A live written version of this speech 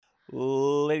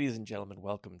Ladies and gentlemen,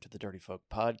 welcome to the Dirty Folk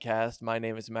Podcast. My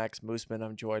name is Max Mooseman.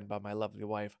 I'm joined by my lovely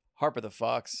wife, Harper the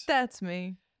Fox. That's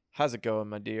me. How's it going,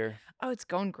 my dear? Oh, it's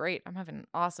going great. I'm having an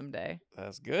awesome day.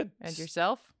 That's good. And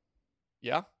yourself?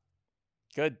 Yeah.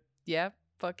 Good. Yeah.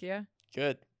 Fuck yeah.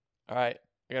 Good. All right.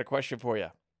 I got a question for you.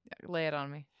 Lay it on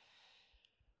me.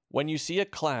 When you see a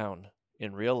clown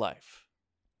in real life,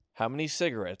 how many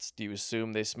cigarettes do you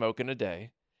assume they smoke in a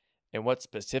day? And what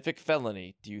specific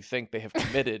felony do you think they have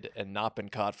committed and not been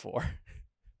caught for?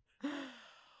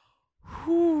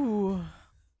 Whew. I'm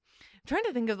trying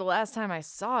to think of the last time I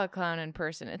saw a clown in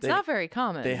person. It's not very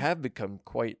common. They have become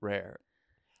quite rare.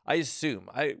 I assume.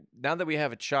 Now that we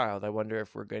have a child, I wonder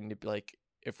if we're going to be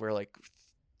if we're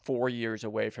 4 years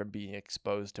away from being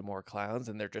exposed to more clowns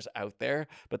and they're just out there,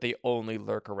 but they only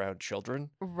lurk around children.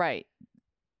 Right.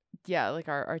 Yeah, like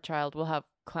our child will have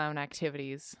clown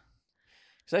activities.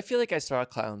 Because I feel like I saw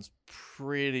clowns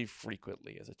pretty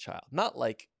frequently as a child. Not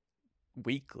like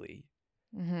weekly,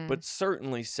 but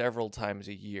certainly several times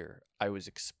a year I was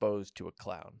exposed to a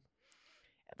clown.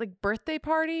 Like birthday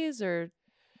parties or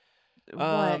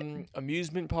what?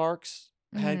 Amusement parks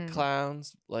had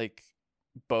clowns. Like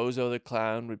Bozo the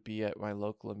Clown would be at my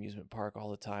local amusement park all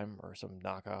the time, or some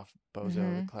knockoff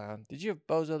Bozo the Clown. Did you have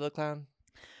Bozo the Clown?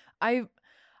 I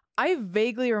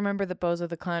vaguely remember that Bozo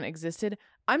the Clown existed.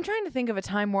 I'm trying to think of a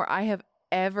time where I have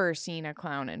ever seen a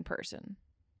clown in person.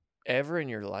 Ever in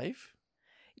your life?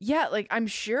 Yeah, like I'm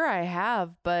sure I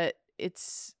have, but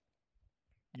it's...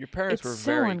 Your parents were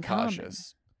so very uncommon.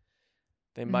 cautious.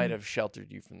 They might have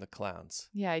sheltered you from the clowns.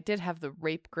 Yeah, I did have the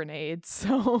rape grenades,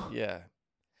 so... Yeah.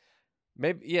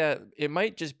 Maybe, yeah, it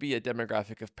might just be a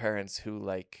demographic of parents who,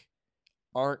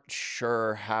 aren't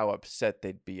sure how upset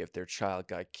they'd be if their child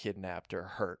got kidnapped or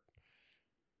hurt,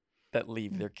 that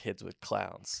leave their kids with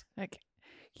clowns. Like,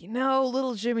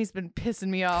 little Jimmy's been pissing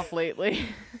me off lately.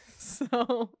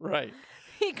 So... Right.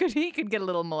 He could get a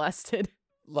little molested.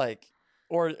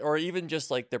 Or even just,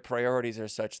 their priorities are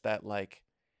such that,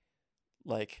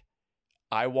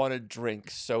 I want to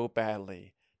drink so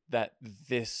badly that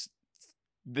this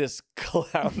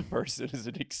clown person is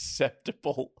an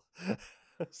acceptable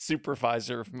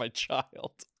supervisor of my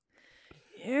child.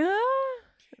 Yeah.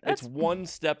 It's one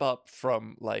step up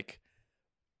from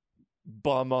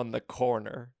bum on the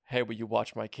corner. Hey, will you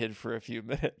watch my kid for a few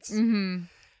minutes? Mm-hmm.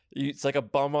 It's like a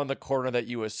bum on the corner that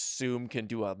you assume can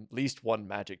do at least one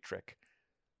magic trick.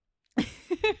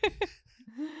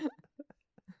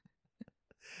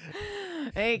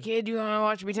 Hey kid, you want to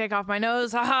watch me take off my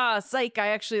nose? Haha, psych, I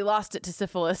actually lost it to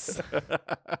syphilis.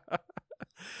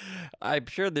 I'm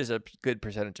sure there's a good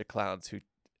percentage of clowns who,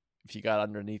 if you got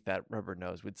underneath that rubber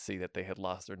nose, would see that they had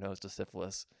lost their nose to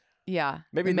syphilis. Yeah.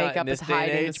 Maybe not in this day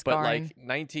and age, but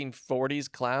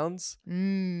 1940s clowns,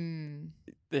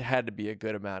 there had to be a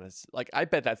good amount of... I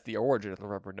bet that's the origin of the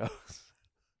rubber nose.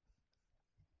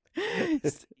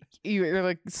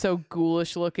 You're so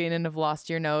ghoulish looking and have lost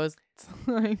your nose.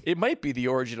 It might be the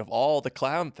origin of all the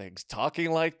clown things. Talking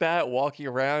like that, walking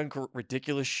around,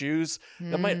 ridiculous shoes.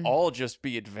 That might all just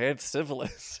be advanced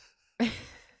syphilis.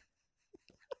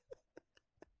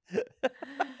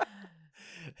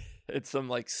 It's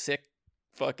some sick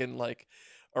fucking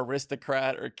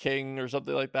aristocrat or king or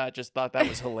something like that. Just thought that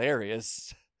was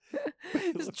hilarious.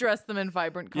 Just dress them in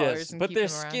vibrant colors. Yes, and but keep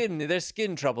their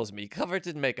skin troubles me. Cover it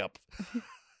in makeup.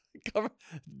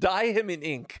 Dye him in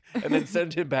ink and then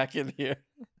send him back in here.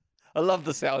 I love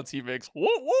the sounds he makes. Whoa,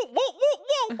 whoa, whoa,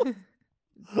 whoa, whoa.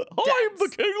 I'm the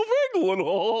king of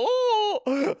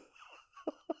England.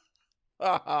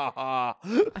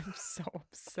 I'm so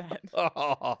upset.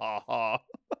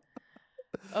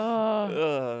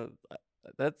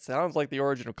 That sounds like the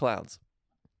origin of clowns.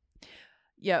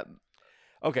 Yep.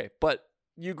 Okay, but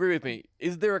you agree with me.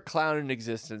 Is there a clown in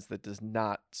existence that does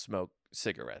not smoke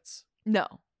cigarettes? No.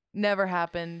 Never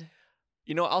happened.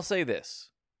 I'll say this.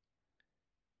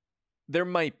 There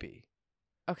might be.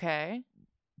 Okay.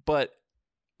 But,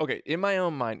 okay, in my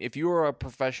own mind, if you are a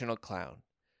professional clown,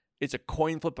 it's a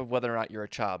coin flip of whether or not you're a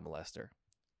child molester.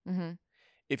 Mm-hmm.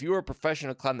 If you are a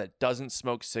professional clown that doesn't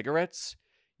smoke cigarettes,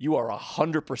 you are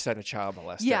 100% a child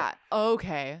molester. Yeah.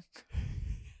 Okay.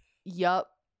 Yup.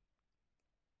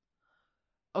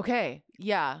 Okay.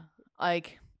 Yeah.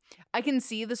 I can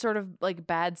see the sort of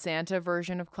bad Santa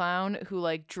version of clown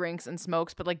who drinks and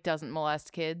smokes but doesn't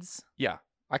molest kids. Yeah.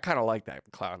 I kind of like that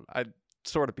clown. I'd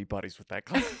sort of be buddies with that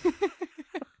clown.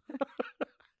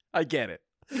 I get it.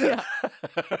 Yeah.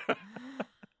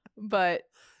 But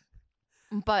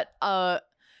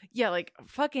yeah,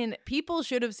 fucking people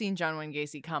should have seen John Wayne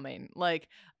Gacy coming.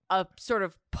 A sort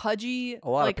of pudgy... A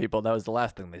lot of people, that was the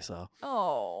last thing they saw.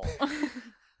 Oh.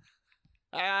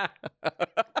 You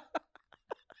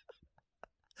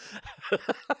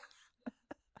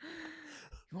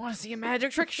want to see a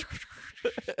magic trick?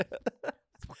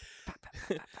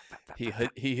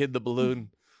 He hid the balloon.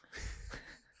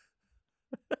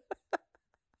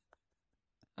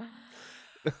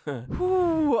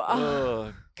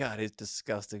 Oh God, his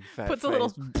disgusting fat Puts a face.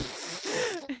 little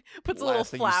puts a little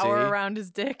Last thing you flower see. around his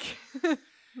dick.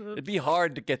 It'd be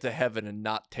hard to get to heaven and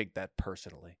not take that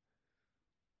personally.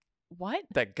 What?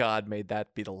 That God made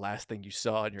that be the last thing you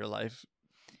saw in your life.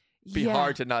 Be Yeah.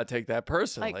 hard to not take that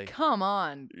personally. Like, come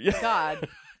on, Yeah. God,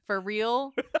 for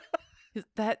real? Is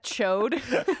that chode?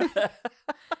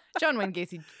 John Wayne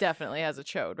Gacy definitely has a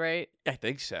chode, right? I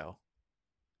think so.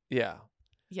 Yeah.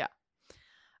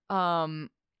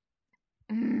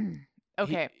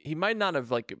 Okay. He might not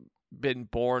have like been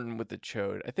born with a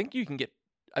chode. I think you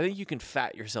can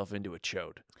fat yourself into a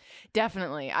chode.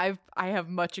 Definitely. I have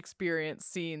much experience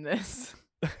seeing this.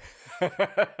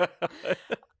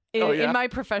 In my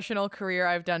professional career,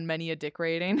 I've done many a dick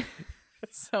rating.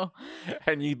 So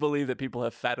And you believe that people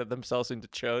have fatted themselves into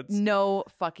chodes? no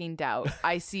fucking doubt.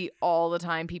 I see all the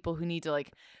time people who need to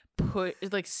like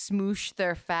smoosh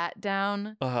their fat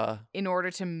down in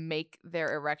order to make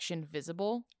their erection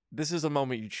visible. This is a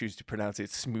moment you choose to pronounce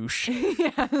it smoosh.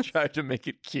 Yeah. Try to make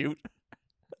it cute.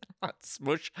 Not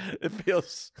smush. It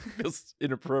feels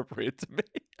inappropriate to me.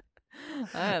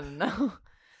 I don't know.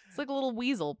 It's like a little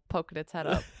weasel poking its head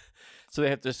up. So they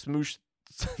have to smoosh.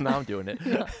 Now I'm doing it.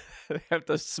 Yeah. They have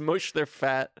to smush their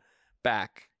fat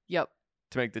back Yep.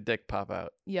 to make the dick pop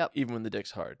out, Yep. even when the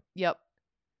dick's hard. Yep.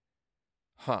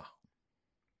 Huh.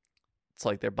 It's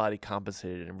like their body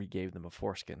compensated and regave them a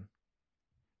foreskin.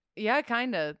 Yeah,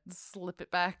 kind of. Slip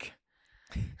it back.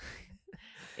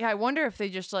 Yeah, I wonder if they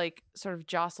just like sort of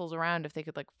jostles around if they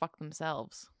could like fuck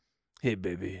themselves. Hey,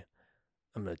 baby,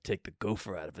 I'm going to take the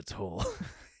gopher out of its hole.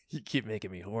 You keep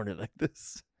making me horny like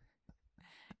this.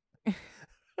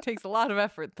 Takes a lot of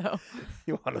effort though.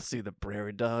 You want to see the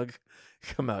prairie dog?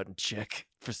 Come out and check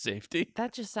for safety.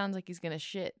 That just sounds like he's gonna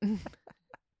shit.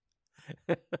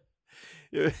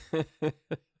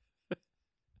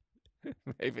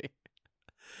 Maybe.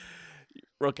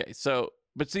 Okay, so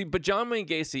but John Wayne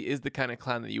Gacy is the kind of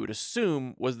clown that you would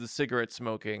assume was the cigarette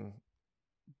smoking,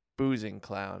 boozing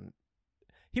clown.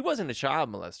 He wasn't a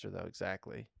child molester though,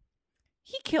 exactly.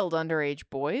 He killed underage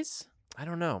boys. I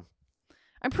don't know.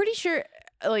 I'm pretty sure,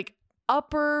 like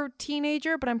upper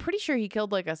teenager, but I'm pretty sure he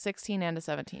killed like a 16 and a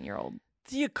 17-year-old.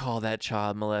 Do you call that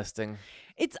child molesting?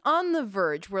 It's on the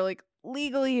verge where like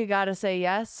legally you gotta say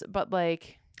yes, but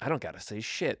like I don't gotta say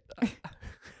shit.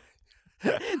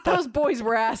 those boys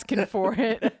were asking for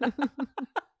it.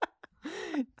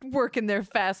 Working their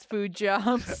fast food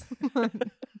jobs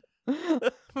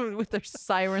with their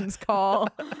sirens call.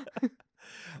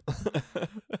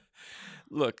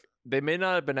 Look, they may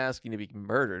not have been asking to be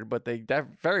murdered, but they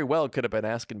very well could have been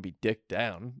asking to be dicked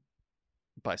down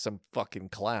by some fucking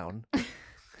clown.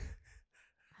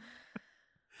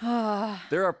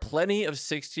 There are plenty of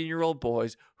 16-year-old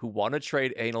boys who want to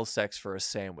trade anal sex for a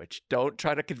sandwich. Don't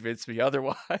try to convince me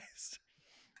otherwise.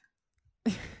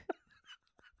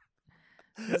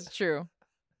 It's true.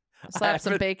 Slap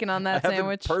some bacon on that I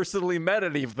sandwich. haven't personally met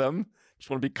any of them. Just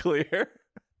want to be clear.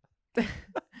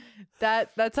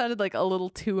 That sounded like a little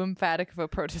too emphatic of a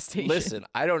protestation. Listen,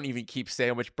 I don't even keep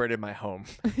sandwich bread in my home.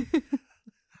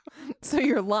 So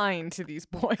you're lying to these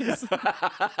boys.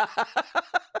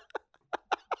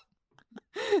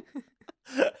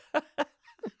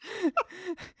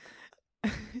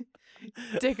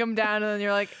 Dick them down and then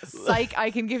you're like, psych,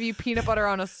 I can give you peanut butter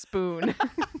on a spoon.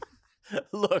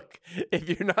 Look, if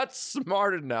you're not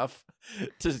smart enough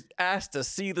to ask to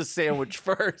see the sandwich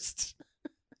first,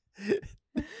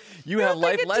 you have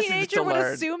life lessons to learn. A teenager would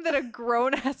learn. assume that a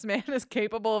grown-ass man is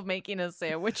capable of making a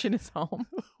sandwich in his home.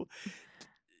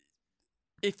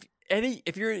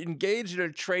 If you're engaged in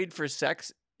a trade for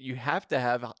sex, you have to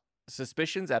have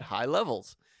suspicions at high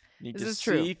levels. You need This to is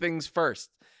true. see things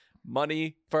first.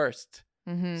 Money first.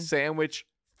 Mm-hmm. Sandwich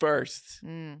first.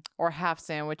 Or half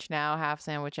sandwich now, half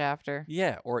sandwich after.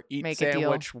 Yeah, or eat Make a deal.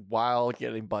 sandwich while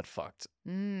getting butt fucked.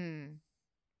 Well,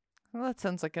 that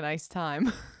sounds like a nice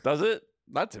time. Does it?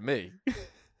 Not to me.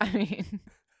 I mean,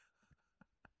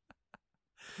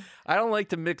 I don't like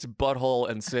to mix butthole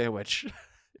and sandwich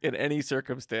in any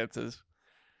circumstances.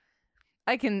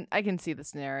 I can see the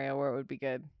scenario where it would be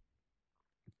good.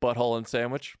 Butthole and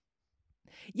sandwich?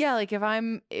 Yeah, like if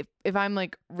I'm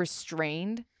like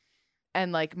restrained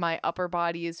and like my upper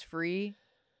body is free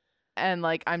and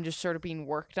like I'm just sort of being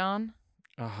worked on.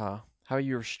 Uh-huh. How are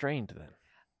you restrained then?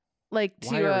 Like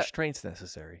Why to are restraints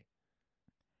necessary?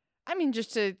 I mean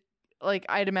just to like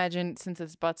I'd imagine since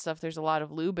it's butt stuff, there's a lot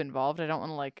of lube involved. I don't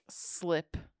want to like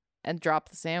slip and drop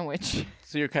the sandwich.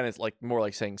 So you're kind of like more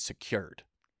like saying secured.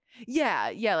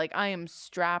 Yeah, like I am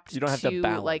strapped You don't have to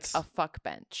balance. like a fuck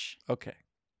bench. Okay.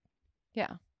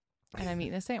 Yeah. And I'm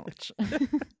eating a sandwich.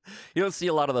 You don't see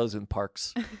a lot of those in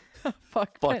parks.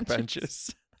 Fuck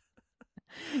benches.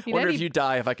 Wonder if you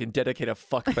die if I can dedicate a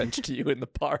fuck bench to you in the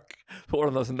park. Put one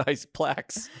of those nice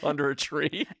plaques under a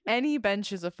tree. Any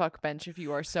bench is a fuck bench if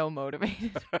you are so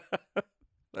motivated.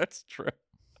 That's true.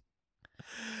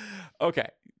 Okay,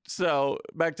 so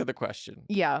back to the question.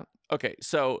 Yeah. Okay,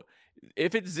 so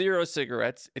if it's 0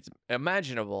 cigarettes, it's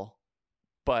imaginable,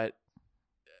 but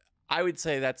I would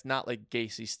say that's not like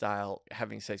Gacy style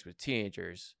having sex with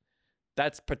teenagers.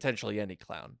 That's potentially any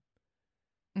clown.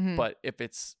 Mm-hmm. But if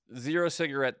it's 0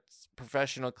 cigarettes,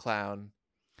 professional clown.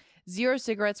 0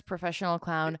 cigarettes, professional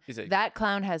clown. That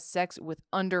clown has sex with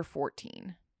under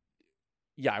 14.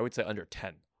 Yeah, I would say under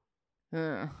 10.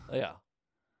 Yeah.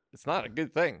 It's not a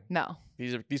good thing. No.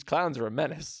 These clowns are a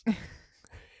menace.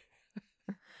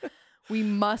 We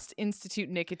must institute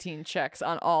nicotine checks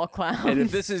on all clowns. And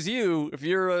if this is you, if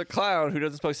you're a clown who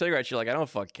doesn't smoke cigarettes, you're like, I don't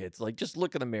fuck kids. Like, just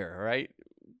look in the mirror, right?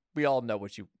 We all know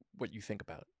what you think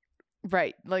about.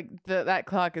 Right. Like that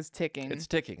clock is ticking. It's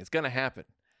ticking. It's going to happen.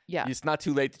 Yeah. It's not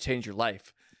too late to change your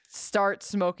life. Start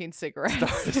smoking cigarettes.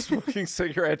 Start smoking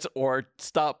cigarettes or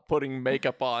stop putting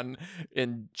makeup on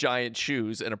in giant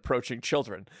shoes and approaching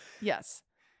children. Yes.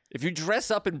 If you dress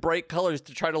up in bright colors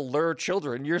to try to lure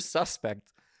children, you're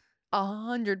suspect.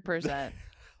 100%.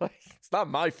 It's not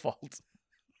my fault.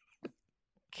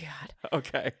 God.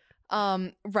 Okay.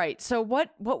 Right. So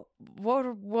what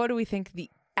do we think the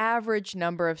average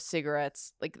number of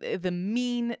cigarettes, like the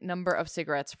mean number of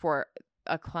cigarettes for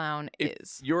a clown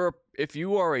is? If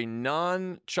you are a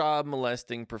non-child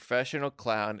molesting professional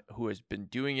clown who has been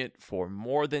doing it for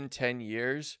more than 10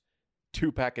 years,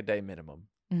 2-pack a day minimum.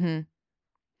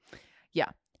 Mm-hmm. Yeah.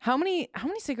 How many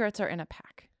cigarettes are in a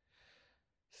pack?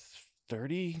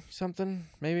 30 something,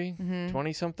 maybe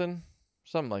 20 something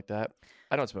like that.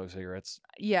 I don't smoke cigarettes.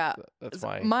 Yeah. That's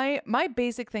why. My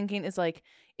basic thinking is like,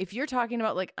 if you're talking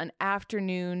about like an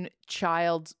afternoon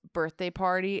child's birthday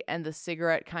party and the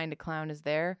cigarette kind of clown is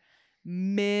there,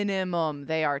 minimum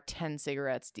they are 10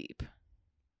 cigarettes deep.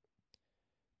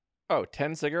 Oh,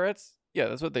 10 cigarettes? Yeah,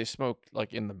 that's what they smoke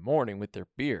like in the morning with their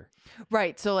beer.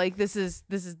 Right. So like this is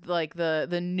like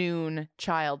the noon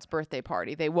child's birthday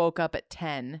party. They woke up at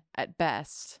 10 at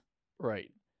best.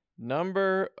 Right.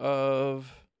 Number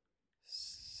of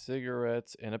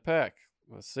cigarettes in a pack.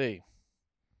 Let's see.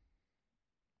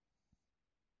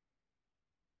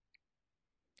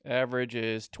 Average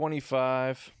is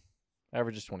 25.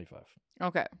 Average is 25.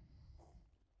 Okay.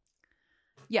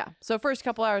 Yeah. So first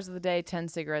couple hours of the day, 10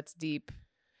 cigarettes deep.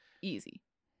 Easy.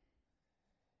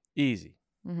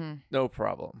 Mm-hmm. No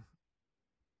problem.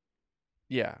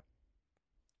 Yeah.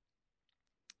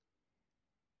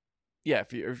 Yeah,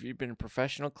 if you've been a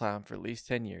professional clown for at least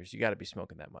 10 years, you got to be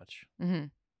smoking that much. Mm-hmm.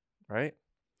 Right?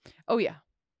 Oh, yeah.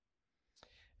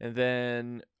 And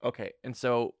then, okay. And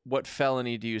so what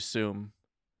felony do you assume?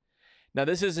 Now,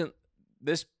 this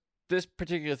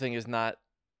particular thing is not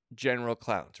general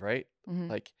clowns, right? Mm-hmm.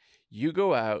 Like, you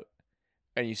go out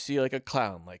and you see like a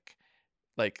clown, like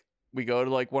we go to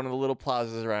like one of the little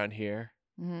plazas around here,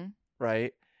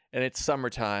 right? And it's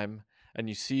summertime and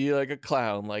you see like a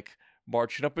clown, like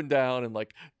marching up and down and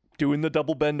like doing the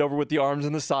double bend over with the arms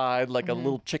on the side, like a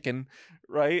little chicken,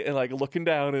 right? And like looking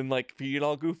down and like being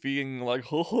all goofy and like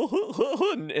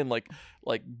and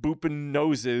like booping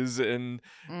noses and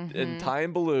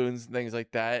tying balloons and things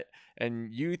like that. And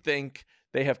you think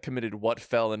they have committed what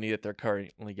felony that they're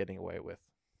currently getting away with?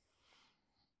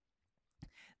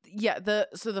 Yeah,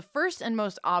 so the first and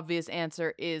most obvious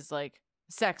answer is like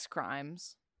sex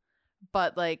crimes,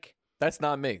 but like that's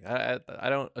not me. I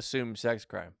don't assume sex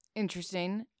crime.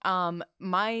 Interesting.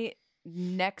 My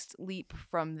next leap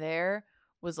from there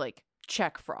was like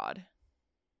check fraud.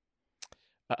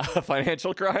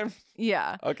 Financial crime?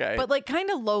 Yeah. Okay. But like kind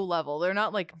of low level. They're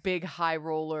not like big high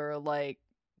roller like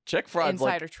check fraud.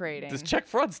 Insider trading. Does check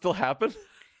fraud still happen?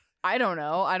 I don't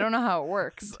know. I don't know how it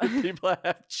works. People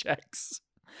have checks.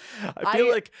 I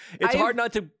feel like it's hard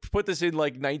not to put this in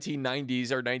like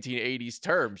 1990s or 1980s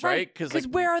terms, right? Because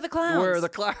where are the clowns? Where are the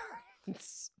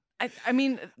clowns? I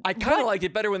mean, I kind of what- liked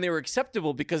it better when they were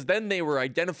acceptable because then they were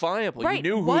identifiable. You Right,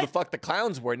 knew who what? the fuck the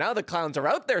clowns were. Now the clowns are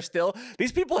out there still.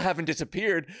 These people haven't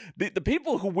disappeared. The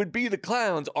people who would be the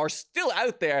clowns are still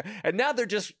out there, and now they're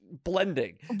just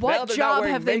blending. Now What they're not job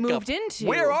wearing have they makeup. moved into?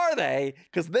 Where are they?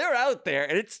 Because they're out there,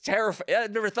 and it's terrifying.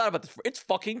 I've never thought about this. It's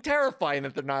fucking terrifying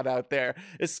that they're not out there.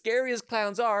 As scary as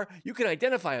clowns are, you can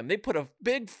identify them. They put a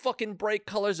big fucking bright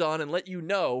colors on and let you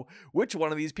know which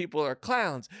one of these people are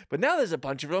clowns. But now there's a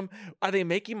bunch of them. Are they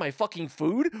making my fucking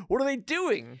food? What are they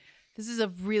doing? This is a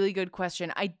really good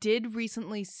question. I did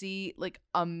recently see like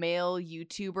a male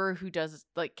YouTuber who does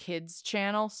like kids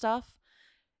channel stuff.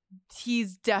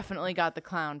 He's definitely got the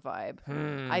clown vibe.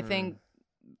 I think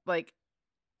like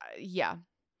yeah,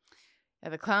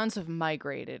 the clowns have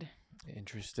migrated.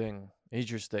 Interesting.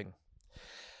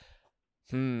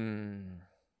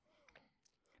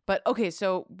 But okay,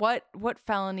 so what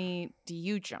felony do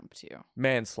you jump to?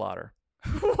 Manslaughter.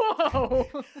 Whoa.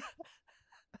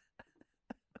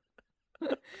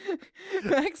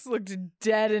 Max looked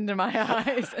dead into my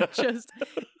eyes and just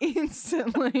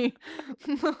instantly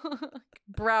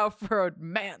brow furrowed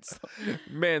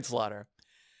Manslaughter.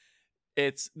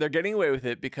 They're getting away with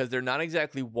it because they're not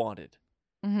exactly wanted,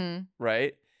 Mm-hmm.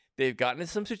 right? They've gotten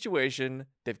into some situation,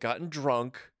 they've gotten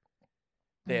drunk,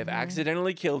 they have Mhm.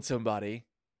 accidentally killed somebody,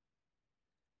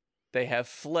 they have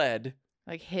fled,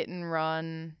 Like hit and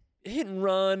run. hit and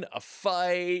run, a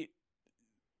fight,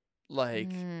 like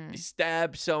Mm.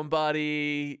 stab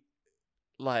somebody,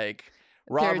 like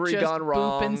They're robbery just gone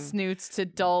wrong. booping snoots to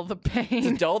dull the To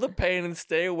pain. dull the pain and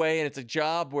stay away, and it's a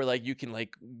job where like you can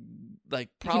like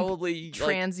probably like,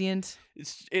 Transient.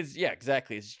 it's yeah,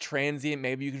 exactly. It's transient.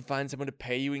 Maybe you can find someone to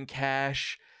pay you in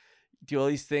cash. Do all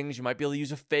these things. You might be able to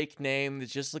use a fake name.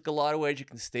 There's just like a lot of ways you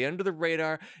can stay under the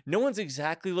radar. No one's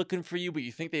exactly looking for you, but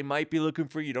you think they might be looking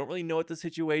for you. You don't really know what the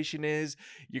situation is.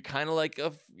 You're kind of like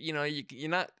you're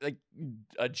not like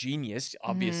a genius,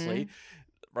 obviously,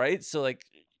 right? So like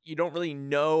you don't really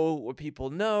know what people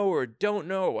know or don't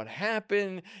know or what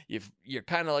happened. You're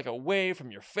kind of like away from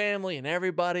your family and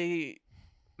everybody.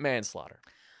 Manslaughter.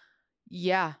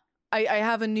 Yeah. I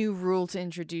have a new rule to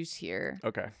introduce here.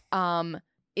 Okay.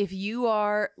 If you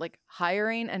are like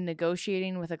hiring and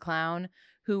negotiating with a clown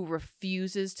who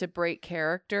refuses to break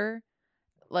character,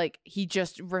 like he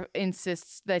just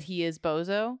insists that he is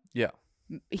Bozo, Yeah.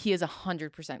 he is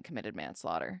 100% committed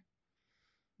manslaughter.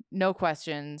 No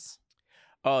questions.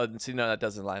 Oh, see, no, that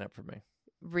doesn't line up for me.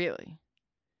 Really.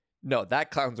 No, that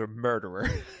clown's a murderer.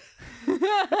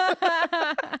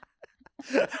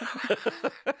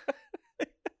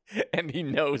 And he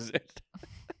knows it.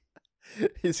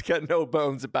 He's got no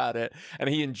bones about it, and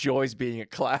he enjoys being a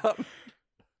clown.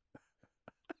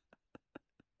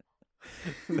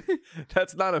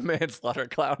 That's not a manslaughter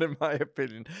clown, in my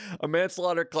opinion. A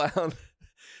manslaughter clown,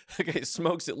 okay,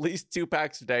 smokes at least 2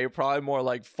 packs a day, probably more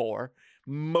like 4.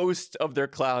 Most of their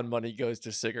clown money goes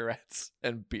to cigarettes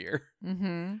and beer.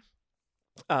 Mm-hmm.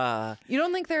 You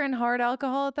don't think they're in hard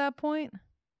alcohol at that point?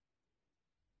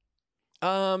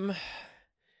 I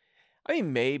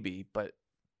mean, maybe, but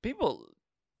people.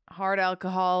 Hard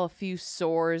alcohol, a few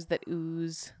sores that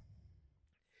ooze.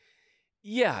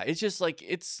 Yeah, it's just like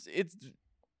it's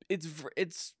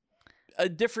a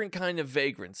different kind of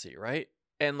vagrancy, right?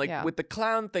 And like Yeah. with the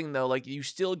clown thing though, like you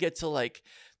still get to like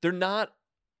they're not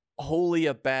wholly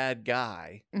a bad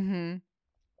guy, Mm-hmm.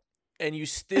 and you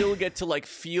still get to like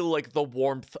feel like the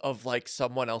warmth of like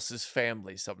someone else's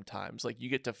family sometimes. Like you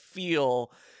get to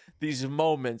feel these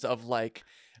moments of like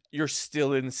you're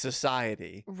still in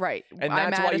society. Right. And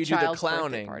I'm that's at why a you do the child's birthday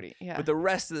clowning, party. Yeah. But the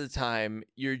rest of the time,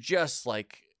 you're just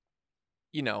like,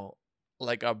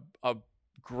 like a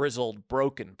grizzled,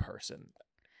 broken person.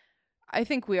 I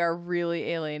think we are really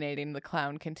alienating the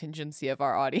clown contingency of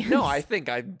our audience. No, I think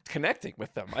I'm connecting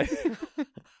with them.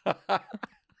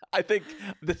 I think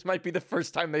this might be the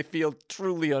first time they feel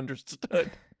truly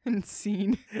understood and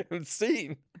seen. and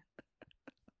seen.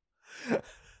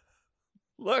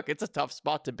 Look, it's a tough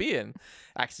spot to be in.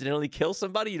 Accidentally kill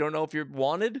somebody, you don't know if you're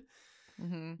wanted.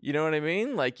 Mm-hmm. You know what I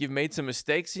mean? Like you've made some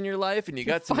mistakes in your life and you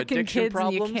got some fucking addiction kids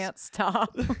problems. and you can't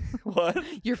stop. What?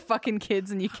 You're fucking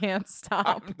kids and you can't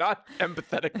stop. I'm not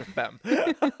empathetic with them.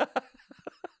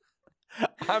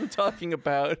 I'm talking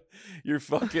about you're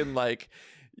fucking like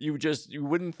you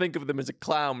wouldn't think of them as a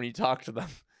clown when you talk to them.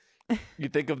 You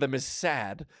think of them as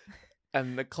sad.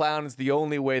 And the clown is the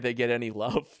only way they get any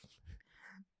love.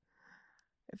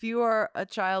 If you are a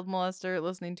child molester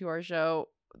listening to our show,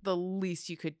 the least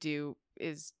you could do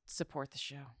is support the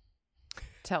show.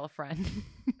 Tell a friend.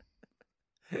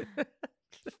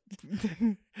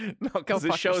 No, Go because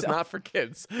this fuck show's yourself. not for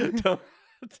kids. Don't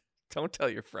Don't tell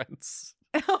your friends.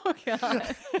 Oh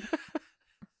god.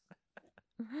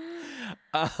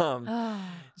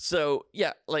 So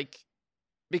yeah, like,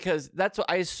 because that's what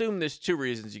I assume there's two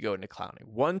reasons you go into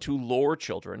clowning. One, to lure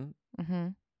children Mm-hmm.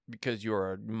 because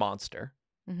you're a monster.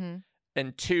 Mm-hmm.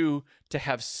 And two, to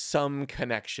have some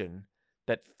connection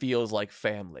that feels like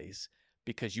families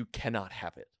because you cannot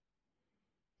have it.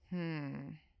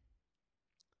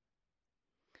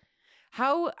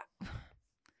 How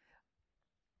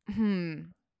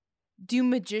do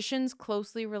magicians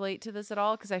closely relate to this at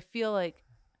all? Because I feel like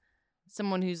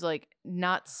someone who's like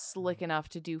not slick enough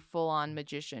to do full-on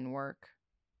magician work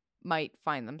might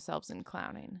find themselves in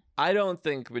clowning. I don't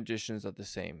think magicians are the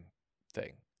same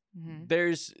thing. Mm-hmm.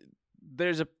 There's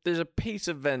a piece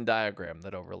of Venn diagram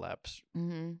that overlaps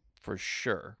Mm-hmm. for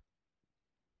sure.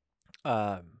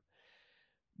 But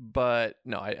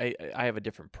no, I have a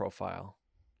different profile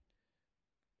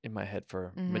in my head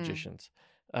for magicians.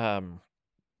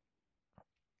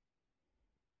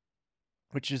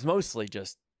 Which is mostly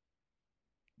just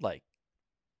like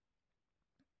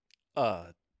a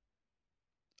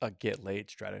get laid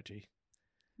strategy.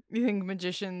 You think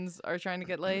magicians are trying to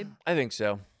get laid? I think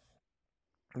so.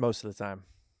 Most of the time.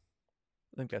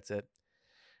 I think that's it.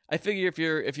 I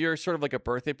figure if you're sort of like a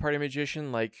birthday party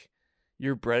magician, like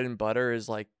your bread and butter is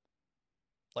like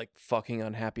fucking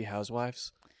unhappy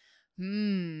housewives.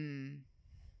 No,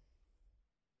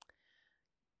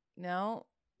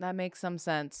 that makes some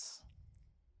sense.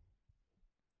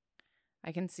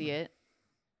 I can see it.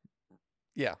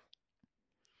 Yeah.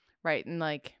 Right, and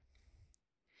like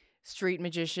street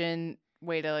magician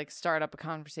way to like start up a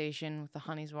conversation with the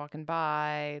honeys walking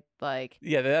by, like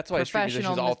yeah, that's why street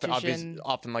professional magicians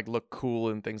often like look cool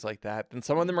and things like that. And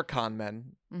some of them are con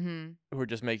men who are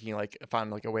just making like find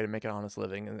like a way to make an honest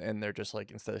living, and they're just like,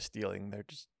 instead of stealing, they're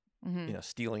just you know,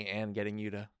 stealing and getting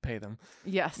you to pay them.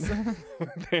 Yes.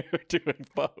 They're doing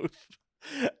both.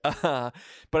 But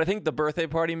I think the birthday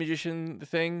party magician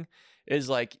thing is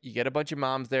like, you get a bunch of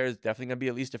moms there. There's definitely going to be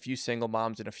at least a few single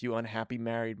moms and a few unhappy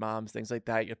married moms, things like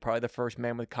that. You're probably the first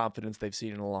man with confidence they've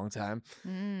seen in a long time.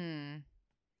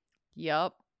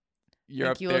 Yup. You're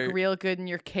Think up you there, look real good in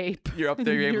your cape. You're up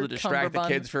there. You're able Your to distract the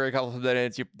kids for a couple of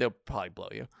minutes. They'll probably blow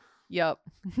you. Yup.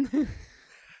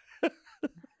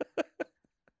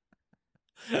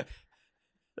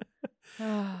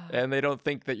 And they don't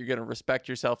think that you're going to respect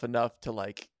yourself enough to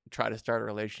like try to start a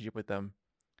relationship with them.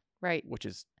 Right. Which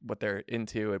is what they're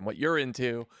into and what you're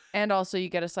into. And also you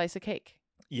get a slice of cake.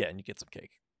 Yeah, and you get some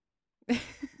cake.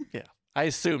 Yeah. I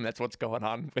assume that's what's going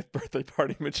on with birthday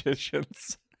party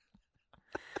magicians.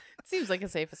 Seems like a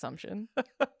safe assumption.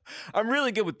 I'm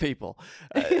really good with people.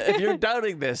 If you're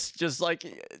doubting this, just like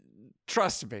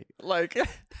trust me. Like,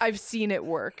 I've seen it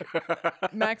work.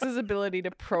 Max's ability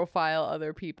to profile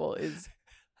other people is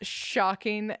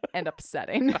shocking and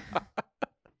upsetting.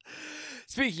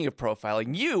 Speaking of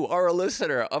profiling, you are a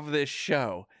listener of this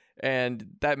show,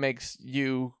 and that makes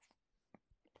you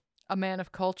a man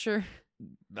of culture.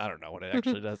 I don't know what it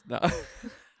actually does. No.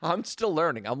 I'm still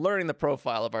learning. I'm learning the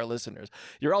profile of our listeners.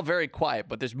 You're all very quiet,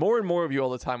 but there's more and more of you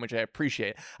all the time, which I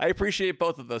appreciate. I appreciate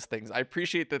both of those things. I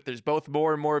appreciate that there's both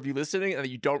more and more of you listening and that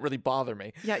you don't really bother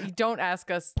me. Yeah, you don't ask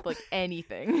us like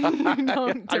anything. You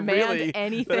don't demand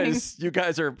anything. You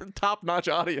guys are a top-notch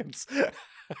audience.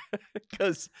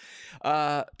 Because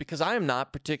I am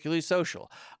not particularly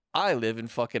social. I live in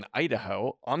fucking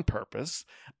Idaho on purpose.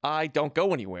 I don't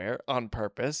go anywhere on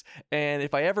purpose. And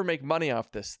if I ever make money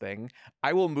off this thing,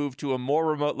 I will move to a more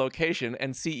remote location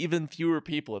and see even fewer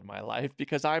people in my life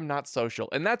because I'm not social.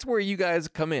 And that's where you guys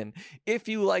come in. If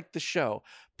you like the show,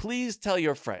 please tell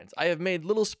your friends. I have made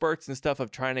little spurts and stuff of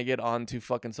trying to get onto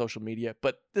fucking social media,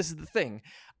 but this is the thing.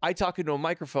 I talk into a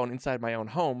microphone inside my own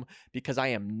home because I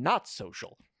am not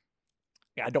social.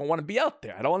 I don't want to be out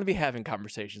there. I don't want to be having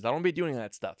conversations. I don't want to be doing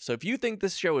that stuff. So if you think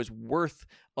this show is worth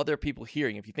other people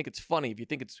hearing, if you think it's funny, if you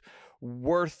think it's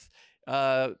worth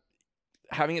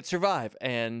having it survive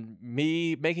and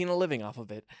me making a living off of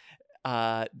it,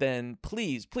 then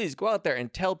please go out there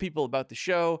and tell people about the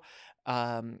show.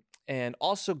 And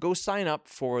also go sign up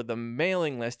for the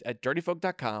mailing list at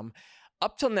dirtyfolk.com.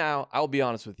 Up till now, I'll be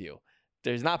honest with you,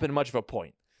 there's not been much of a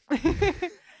point.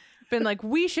 Been like,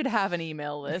 we should have an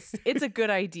email list. It's a good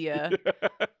idea.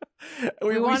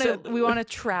 we want to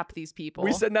trap these people.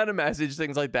 We send out a message,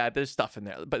 things like that. There's stuff in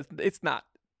there, but it's not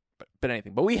been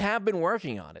anything. But we have been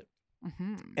working on it.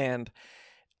 And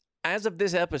as of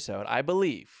this episode, I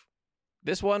believe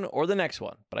this one or the next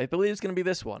one, but I believe it's going to be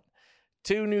this one.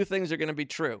 2 new things are going to be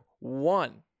true.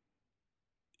 1,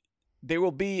 there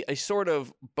will be a sort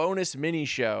of bonus mini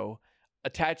show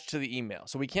attached to the email.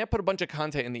 So we can't put a bunch of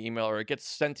content in the email or it gets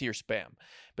sent to your spam.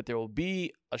 But there will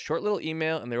be a short little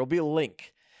email and there will be a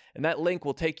link. And that link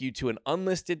will take you to an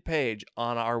unlisted page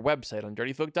on our website on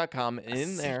dirtyfolk.com. And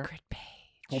in there Secret page.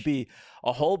 will be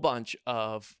a whole bunch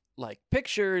of like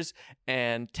pictures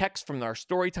and text from our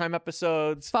storytime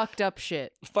episodes. Fucked up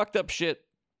shit. Fucked up shit.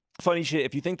 Funny shit.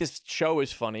 If you think this show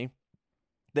is funny,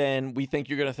 then we think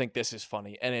you're going to think this is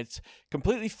funny. And it's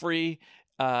completely free.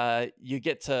 You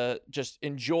get to just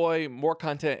enjoy more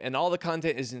content, and all the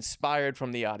content is inspired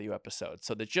from the audio episodes.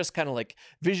 So there's just kind of like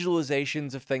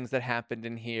visualizations of things that happened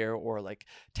in here, or like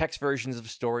text versions of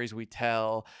stories we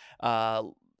tell.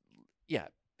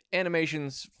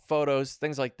 Animations, photos,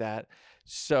 things like that.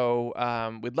 So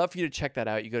we'd love for you to check that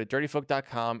out. You go to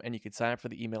dirtyfolk.com and you can sign up for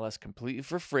the email list completely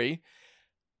for free.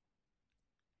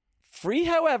 Free,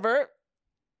 however.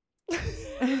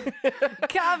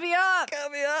 Caveat.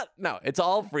 No, it's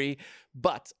all free.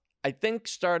 But I think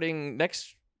starting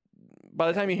by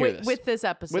the time you hear with this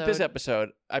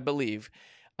episode, I believe,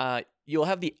 you'll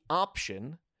have the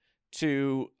option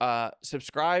to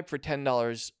subscribe for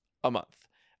 $10 a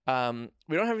month.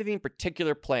 We don't have anything in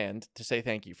particular planned to say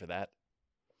thank you for that.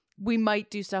 we might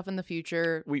do stuff in the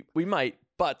future. We might,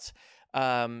 but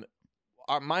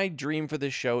my dream for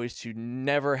this show is to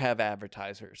never have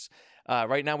advertisers.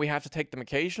 Right now, we have to take them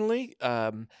occasionally.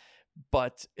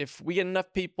 But if we get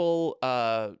enough people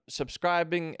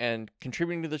subscribing and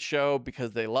contributing to the show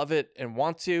because they love it and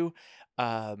want to,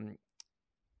 we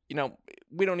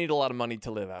don't need a lot of money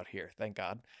to live out here, thank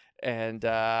God. And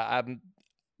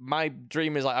my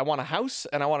dream is I want a house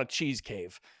and I want a cheese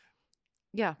cave.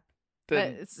 Yeah.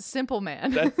 Then It's simple,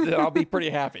 man. then I'll be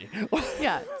pretty happy.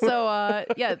 Yeah. So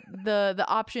the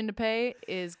option to pay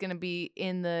is going to be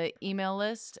in the email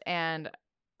list, and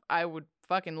I would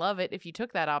fucking love it if you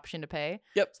took that option to pay.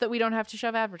 Yep. So that we don't have to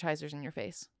shove advertisers in your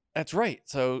face. That's right.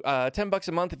 So $10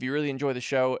 a month if you really enjoy the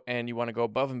show and you want to go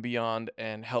above and beyond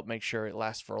and help make sure it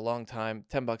lasts for a long time.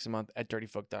 $10 a month at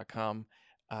dirtyfolk.com.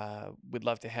 We'd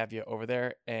love to have you over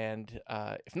there. And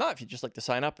if not, if you'd just like to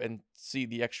sign up and see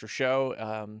the extra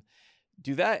show,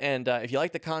 do that. And if you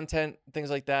like the content, things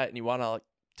like that, and you want to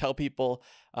tell people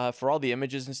for all the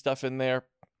images and stuff in there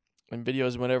and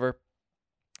videos and whatever,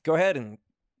 go ahead and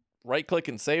right click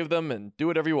and save them and do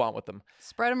whatever you want with them.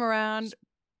 Spread them around.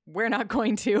 We're not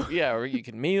going to. Yeah, or you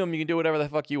can meme them. You can do whatever the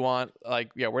fuck you want.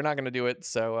 We're not going to do it.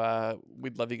 So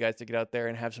we'd love you guys to get out there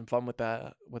and have some fun with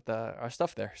our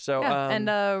stuff there. So yeah,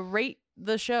 and rate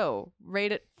the show.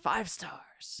 Rate it 5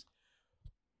 stars.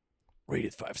 Rate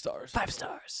it 5 stars. 5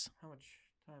 stars. How much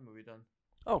time have we done?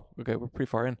 Oh, okay, we're pretty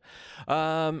far in.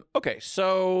 Okay,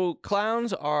 so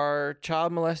clowns are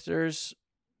child molesters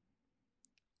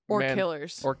Or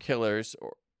killers. or killers,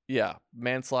 or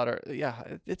manslaughter.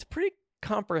 Yeah, it's a pretty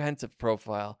comprehensive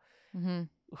profile. Mm-hmm.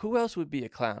 Who else would be a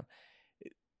clown?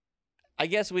 I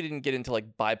guess we didn't get into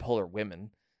like bipolar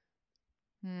women.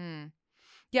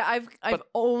 Yeah, I've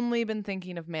only been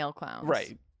thinking of male clowns.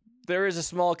 Right. There is a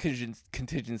small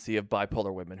contingency of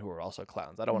bipolar women who are also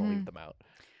clowns. I don't want to leave them out.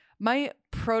 My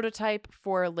prototype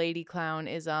for a lady clown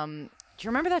is do you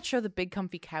remember that show, The Big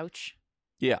Comfy Couch?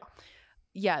 Yeah.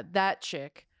 Yeah, that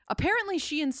chick. Apparently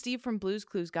she and Steve from Blue's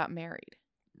Clues got married.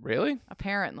 Really?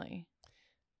 Apparently.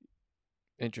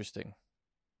 Interesting.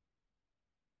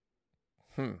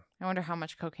 I wonder how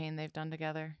much cocaine they've done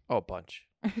together. Oh, a bunch.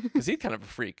 Because he's kind of a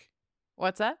freak.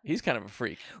 What's that? He's kind of a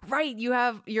freak. Right.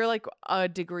 You're like a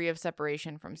degree of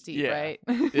separation from Steve, right?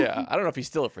 Yeah. I don't know if he's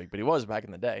still a freak, but he was back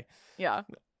in the day. Yeah.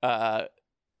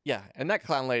 Yeah. And that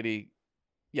clown lady,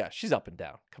 yeah, she's up and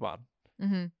down. Come on.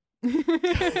 Mm-hmm.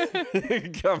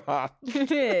 Come on.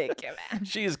 Come on.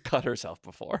 She has cut herself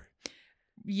before.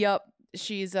 Yep.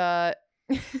 She's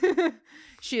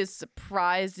she has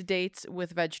surprised dates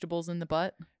with vegetables in the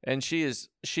butt. And she has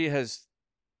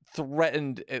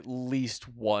threatened at least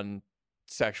one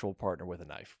sexual partner with a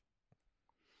knife.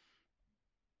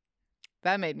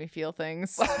 That made me feel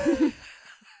things.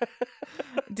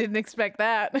 Didn't expect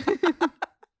that.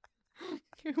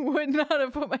 Would not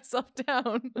have put myself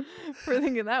down for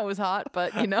thinking that was hot,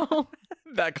 but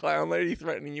That clown lady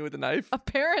threatening you with a knife?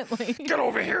 Apparently. Get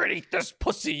over here and eat this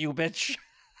pussy, you bitch.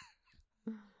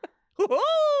 And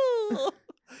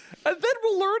then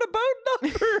we'll learn about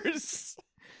numbers.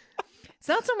 It's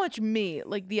not so much me,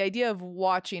 like the idea of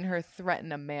watching her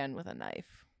threaten a man with a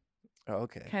knife. Oh,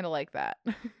 okay. Kind of like that.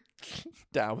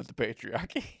 Down with the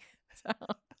patriarchy.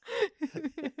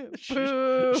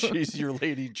 Boo. She's your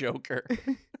lady joker.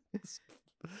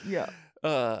 Yeah.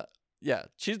 Yeah.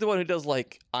 She's the one who does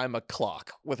I'm a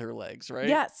clock with her legs, right?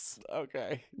 Yes.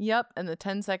 Okay. Yep. And the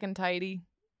 10-second tidy.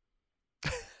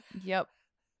 Yep.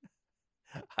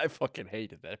 I fucking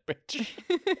hated that bitch.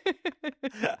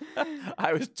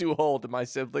 I was too old and my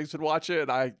siblings would watch it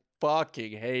and I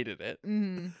fucking hated it.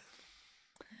 Mhm.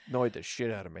 Annoyed the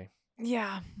shit out of me.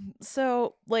 Yeah.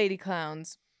 So, lady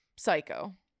clowns,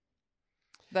 psycho.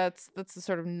 That's the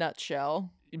sort of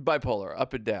nutshell. Bipolar,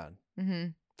 up and down. Mm-hmm.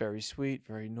 Very sweet,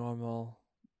 very normal.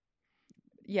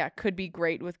 Yeah, could be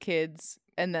great with kids,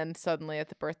 and then suddenly at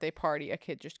the birthday party, a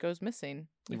kid just goes missing.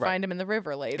 You Right. find him in the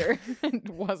river later.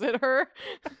 Was it her?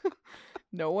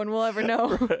 No one will ever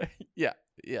know.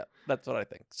 Yeah, that's what I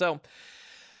think. So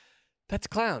that's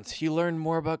clowns. You learn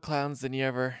more about clowns than you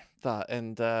ever thought.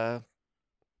 And but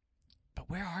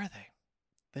where are they?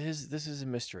 This is a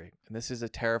mystery, and this is a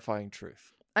terrifying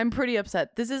truth. I'm pretty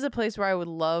upset. This is a place where I would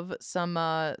love some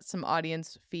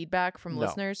audience feedback from No.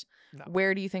 listeners. No.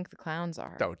 Where do you think the clowns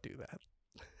are? Don't do that.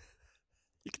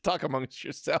 You can talk amongst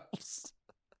yourselves.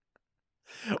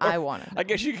 I Or want to. I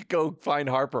guess you could go find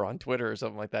Harper on Twitter or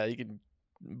something like that. You can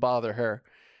bother her.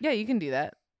 Yeah, you can do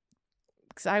that.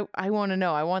 Because I want to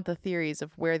know. I want the theories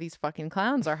of where these fucking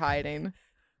clowns are hiding.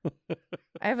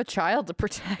 I have a child to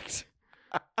protect.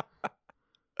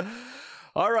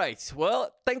 All right. Well,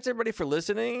 thanks everybody for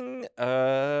listening.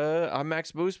 I'm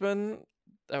Max Boosman.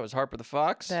 That was Harper the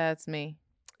Fox. That's me.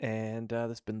 And this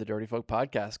has been the Dirty Folk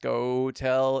Podcast. Go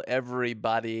tell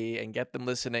everybody and get them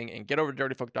listening and get over to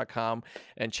dirtyfolk.com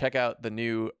and check out the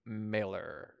new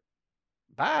mailer.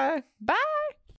 Bye. Bye.